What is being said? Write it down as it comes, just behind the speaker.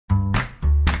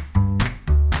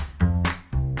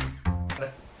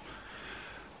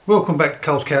Welcome back to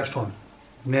Cole's Couch Time.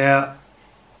 Now,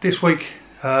 this week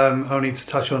I need to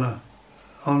touch on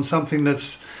something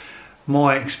that's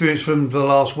my experience from the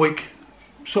last week.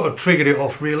 Sort of triggered it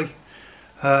off really.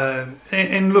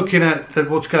 In looking at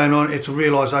what's going on, it's a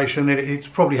realisation that it's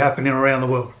probably happening around the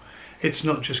world. It's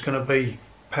not just going to be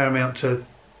paramount to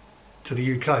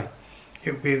the UK.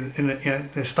 It'll be in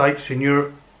the States, in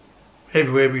Europe,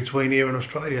 everywhere between here and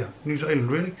Australia, New Zealand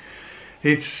really.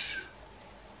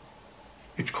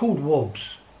 It's called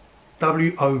WOBS,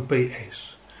 W-O-B-S.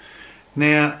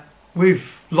 Now,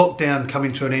 with lockdown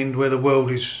coming to an end, where a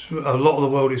lot of the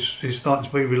world is starting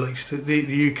to be released.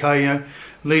 The UK,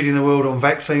 leading the world on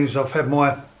vaccines. I've had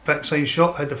my vaccine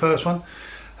shot, had the first one.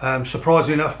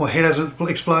 Surprisingly enough, my head hasn't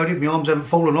exploded, my arms haven't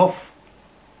fallen off.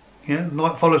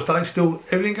 Night follows day, still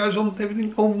everything goes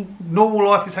on, all normal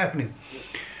life is happening.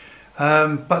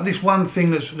 But this one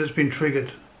thing that's been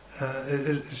triggered,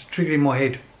 it's triggered in my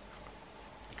head.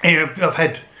 I've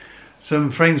had some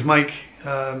friends make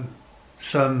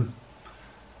some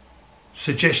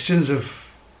suggestions of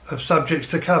subjects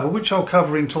to cover, which I'll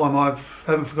cover in time. I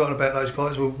haven't forgotten about those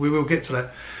guys. We will get to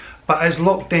that. But as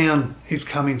lockdown is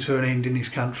coming to an end in this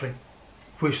country,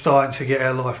 we're starting to get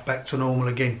our life back to normal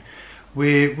again.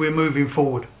 We're moving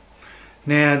forward.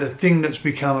 Now, the thing that's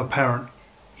become apparent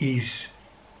is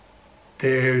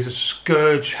there is a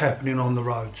scourge happening on the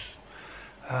roads.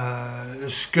 A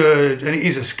scourge, and it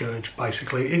is a scourge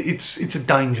basically. It's a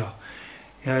danger.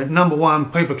 Number one,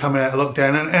 people are coming out of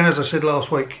lockdown, and as I said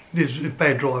last week, there's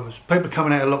bad drivers. People are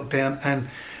coming out of lockdown, and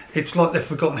it's like they've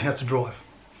forgotten how to drive.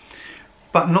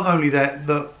 But not only that,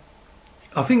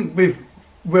 I think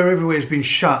where everywhere's been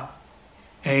shut,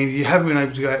 and you haven't been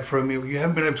able to go out for a meal, you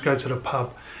haven't been able to go to the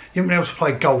pub, you haven't been able to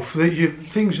play golf.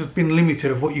 Things have been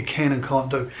limited of what you can and can't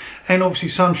do. And obviously,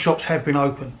 some shops have been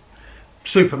open.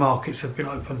 Supermarkets have been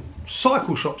open,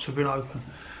 cycle shops have been open,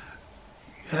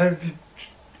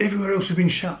 everywhere else has been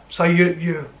shut. So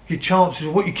your chances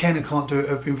of what you can and can't do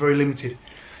have been very limited,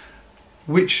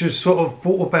 which has sort of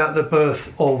brought about the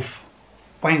birth of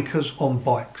Wankers on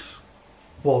bikes,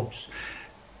 WOBS.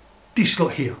 This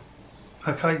lot here,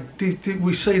 okay,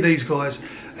 we see these guys,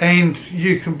 and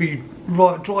you can be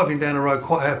driving down the road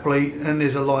quite happily, and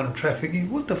there's a line of traffic.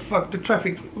 What the fuck? The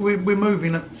traffic, we're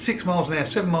moving at 6 miles an hour,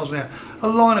 7 miles an hour, a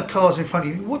line of cars in front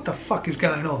of you. What the fuck is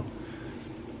going on?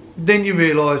 Then you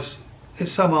realise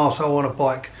there's some arsehole on a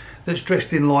bike that's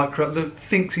dressed in lycra that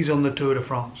thinks he's on the Tour de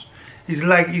France.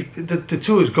 The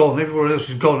tour's gone, everyone else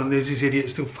is gone, and there's this idiot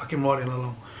still fucking riding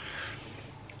along.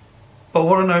 But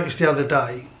what I noticed the other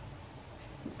day,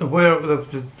 where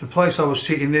the place I was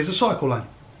sitting, there's a cycle lane.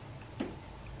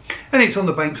 And it's on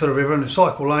the banks of the river and a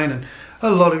cycle lane, and a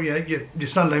lot of your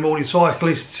Sunday morning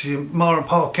cyclists, your ma and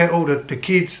pa kettle, the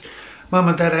kids, mum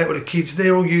and dad out with the kids,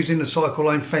 they're all using the cycle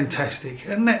lane. Fantastic.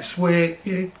 And that's where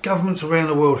governments around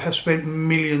the world have spent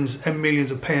millions and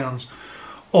millions of pounds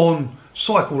on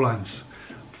cycle lanes.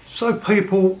 So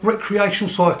people, recreational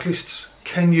cyclists,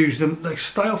 can use them. They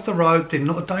stay off the road, they're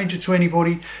not a danger to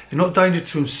anybody, they're not a danger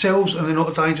to themselves, and they're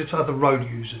not a danger to other road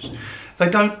users. They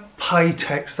don't pay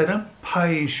tax, they don't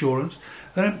pay insurance,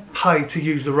 they don't pay to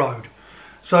use the road.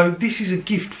 So this is a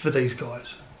gift for these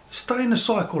guys. Stay in the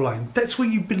cycle lane, that's where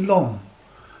you belong,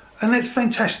 and that's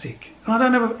fantastic, and I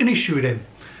don't have an issue with them.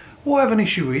 What I have an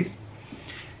issue with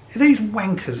are these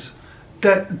wankers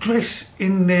that dress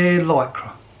in their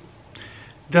lycra.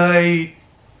 They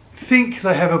think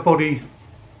they have a body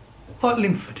like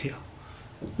Linford here.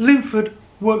 Linford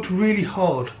worked really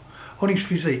hard on his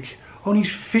physique, on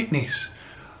his fitness.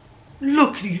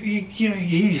 Look,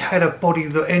 he had a body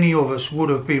that any of us would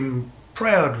have been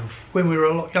proud of when we were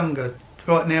a lot younger.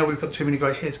 Right now we've got too many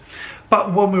grey hairs.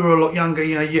 But when we were a lot younger,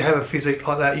 you have a physique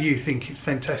like that, you think it's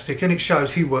fantastic, and it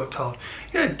shows he worked hard.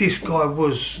 This guy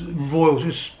was royal,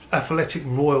 just athletic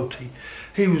royalty.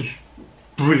 He was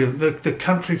brilliant. The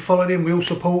country followed him, we all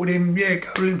supported him. Go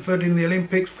Linford in the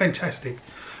Olympics, fantastic,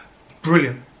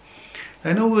 brilliant.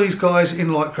 And all these guys in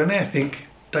lycra now think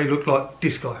they look like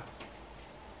this guy.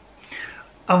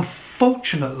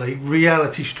 Unfortunately,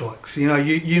 reality strikes.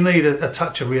 You need a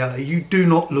touch of reality. You do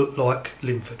not look like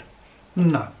Linford.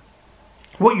 No.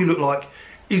 What you look like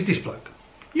is this bloke.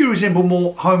 You resemble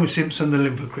more Homer Simpson than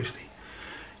Linford Christie.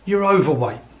 You're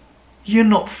overweight. You're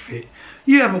not fit.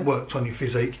 You haven't worked on your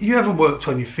physique. You haven't worked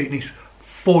on your fitness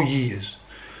for years.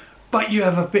 But you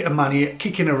have a bit of money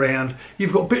kicking around.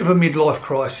 You've got a bit of a midlife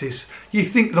crisis. You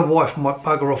think the wife might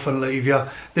bugger off and leave you.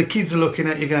 The kids are looking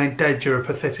at you going, Dad, you're a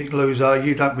pathetic loser.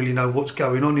 You don't really know what's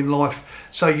going on in life.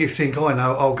 So you think, I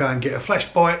know, I'll go and get a flash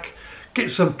bike,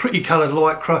 get some pretty coloured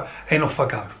lycra, and off I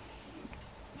go.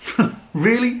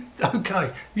 Really?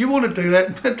 Okay. You want to do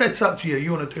that? That's up to you.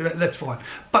 You want to do that? That's fine.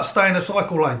 But stay in a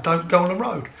cycle lane. Don't go on the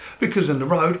road. Because in the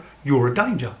road, you're a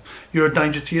danger. You're a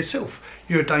danger to yourself.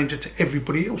 You're a danger to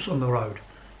everybody else on the road.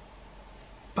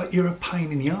 But you're a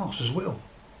pain in the arse as well.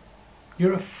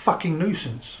 You're a fucking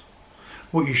nuisance.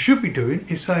 What you should be doing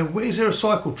is saying, where's there a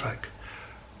cycle track?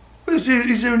 Is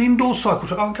there an indoor cycle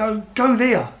track? Oh, go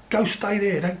there. Go stay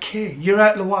there. Don't care. You're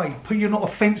out of the way. You're not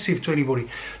offensive to anybody.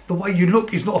 The way you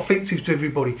look is not offensive to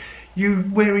everybody. You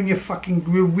wearing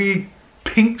your weird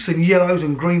pinks and yellows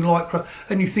and green lycra,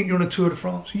 and you think you're on a Tour de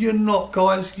France. You're not,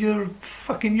 guys. You're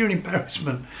an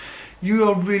embarrassment. You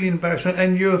are really embarrassing,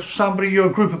 and you're a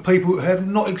group of people who have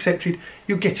not accepted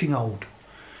you're getting old.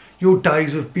 Your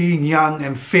days of being young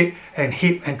and fit and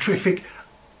hip and terrific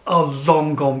are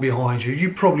long gone behind you.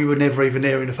 You probably were never even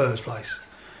there in the first place.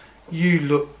 You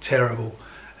look terrible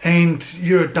and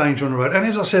you're a danger on the road. And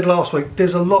as I said last week,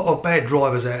 there's a lot of bad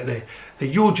drivers out there that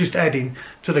you're just adding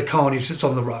to the carnage that's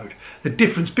on the road. The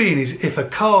difference being is if a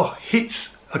car hits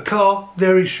a car,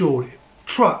 they're insured.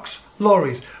 Trucks,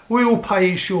 lorries, we all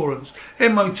pay insurance,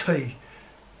 MOT,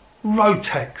 road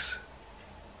tax.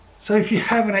 So if you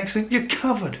have an accident, you're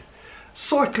covered.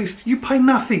 Cyclists, you pay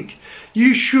nothing.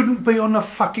 You shouldn't be on the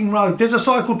fucking road. There's a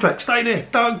cycle track, stay there.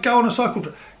 Don't go on a cycle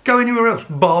track. Go anywhere else,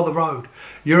 bar the road.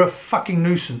 You're a fucking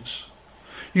nuisance.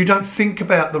 You don't think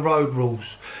about the road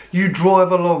rules. You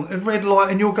drive along a red light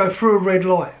and you'll go through a red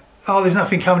light. Oh, there's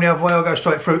nothing coming the other way, I'll go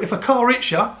straight through. If a car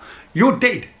hits you, you're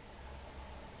dead.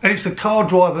 And it's the car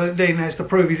driver that then has to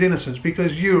prove his innocence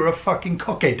because you're a fucking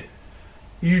cockhead.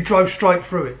 You drove straight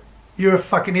through it. You're a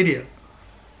fucking idiot.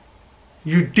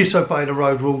 You disobey the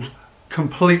road rules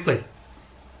completely.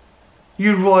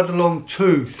 You ride along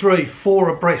 2, 3, 4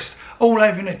 abreast, all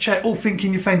having a chat, all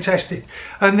thinking you're fantastic.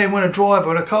 And then when a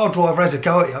car driver has a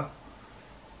go at you,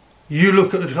 you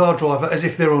look at the car driver as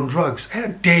if they're on drugs. How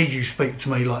dare you speak to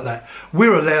me like that?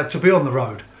 We're allowed to be on the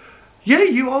road. Yeah,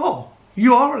 you are.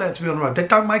 You are allowed to be on the road. They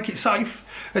don't make it safe.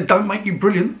 They don't make you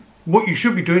brilliant. What you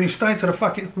should be doing is staying to the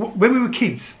fucking... When we were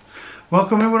kids, well, I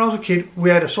can remember when I was a kid, we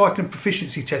had a cycling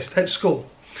proficiency test at school.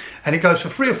 And it goes for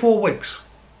 3 or 4 weeks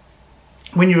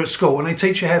when you're at school, and they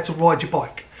teach you how to ride your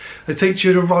bike. They teach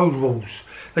you the road rules.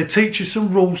 They teach you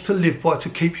some rules to live by to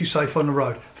keep you safe on the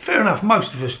road. Fair enough,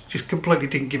 most of us just completely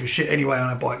didn't give a shit anyway on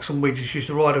our bikes, and we just used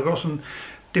to ride across and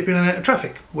dip in and out of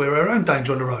traffic. We're our own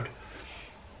danger on the road.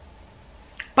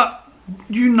 But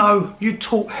you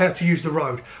taught how to use the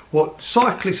road. What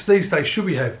cyclists these days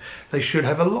should have? They should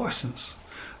have a licence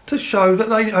to show that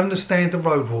they understand the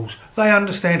road rules. They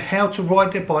understand how to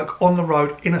ride their bike on the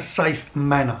road in a safe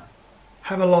manner.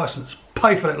 Have a licence.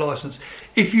 Pay for that licence.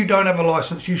 If you don't have a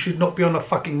licence, you should not be on the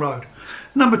fucking road.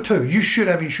 Number 2, you should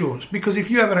have insurance, because if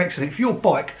you have an accident, if your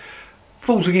bike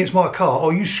falls against my car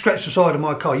or you scratch the side of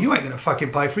my car, you ain't going to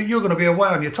fucking pay for it. You're going to be away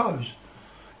on your toes.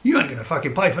 You ain't going to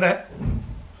fucking pay for that.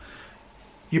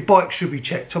 Your bike should be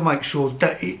checked to make sure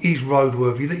that it is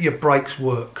roadworthy, that your brakes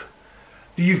work,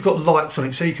 that you've got lights on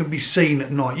it so you can be seen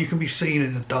at night, you can be seen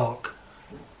in the dark.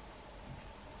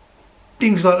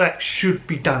 Things like that should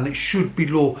be done. It should be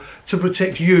law to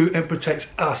protect you and protect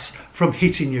us from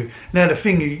hitting you. Now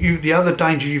the other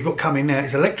danger you've got coming now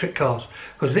is electric cars,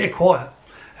 because they're quiet.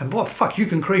 And boy, fuck, you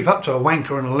can creep up to a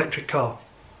wanker in an electric car.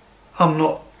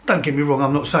 Don't get me wrong,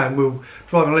 I'm not saying we'll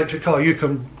drive an electric car, you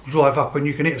can drive up and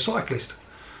you can hit a cyclist.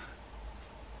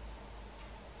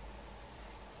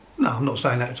 No, I'm not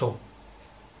saying that at all.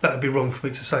 That would be wrong for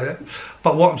me to say that.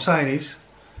 But what I'm saying is,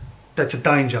 that's a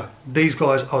danger. These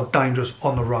guys are dangerous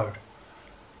on the road.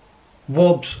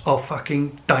 WOBS are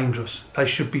fucking dangerous. They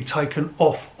should be taken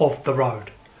off the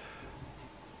road.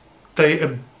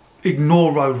 They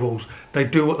ignore road rules. They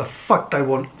do what the fuck they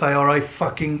want. They are a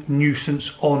fucking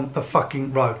nuisance on the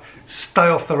fucking road. Stay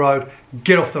off the road.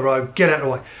 Get off the road. Get out of the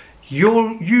way.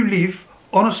 You live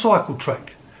on a cycle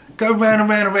track. Go round and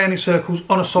round and round in circles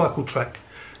on a cycle track.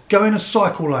 Go in a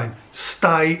cycle lane.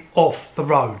 Stay off the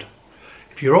road.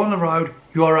 If you're on the road,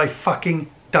 you are a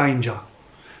fucking danger.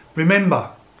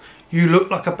 Remember, you look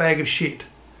like a bag of shit.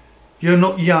 You're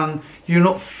not young, you're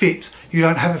not fit, you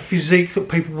don't have a physique that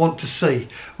people want to see.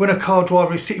 When a car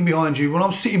driver is sitting behind you, when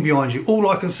I'm sitting behind you, all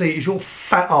I can see is your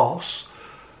fat ass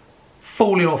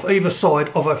falling off either side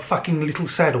of a fucking little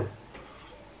saddle.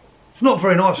 It's not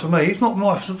very nice for me. It's not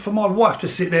nice for my wife to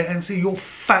sit there and see your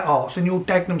fat arse and your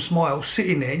dagnum smile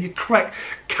sitting there and your crack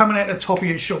coming out the top of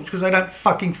your shorts because they don't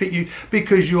fucking fit you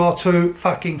because you are too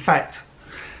fucking fat.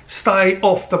 Stay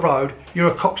off the road.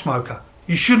 You're a cocksmoker.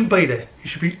 You shouldn't be there. You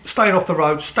should be staying off the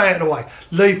road. Stay out of the way.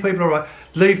 Leave people alone.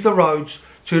 Leave the roads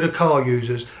to the car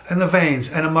users and the vans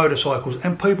and the motorcycles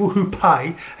and people who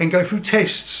pay and go through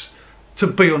tests. to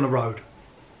be on the road.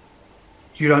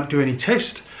 You don't do any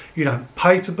test, you don't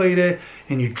pay to be there,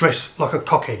 and you dress like a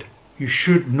cockhead. You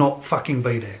should not fucking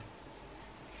be there.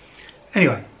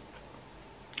 Anyway,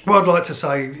 what I'd like to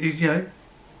say is, you know,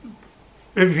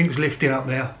 everything's lifting up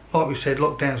now. Like we said,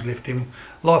 lockdown's lifting.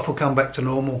 Life will come back to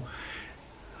normal.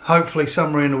 Hopefully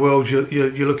somewhere in the world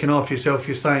you're looking after yourself,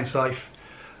 you're staying safe.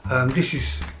 This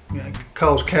is, you know,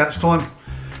 Carl's Couch Time.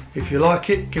 If you like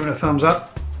it, give it a thumbs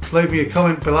up. Leave me a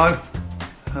comment below.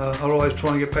 I'll always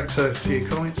try and get back to your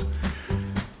comments.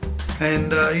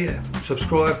 And yeah,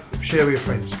 subscribe, share with your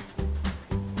friends.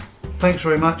 Thanks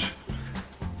very much.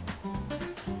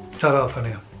 Ta-da for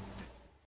now.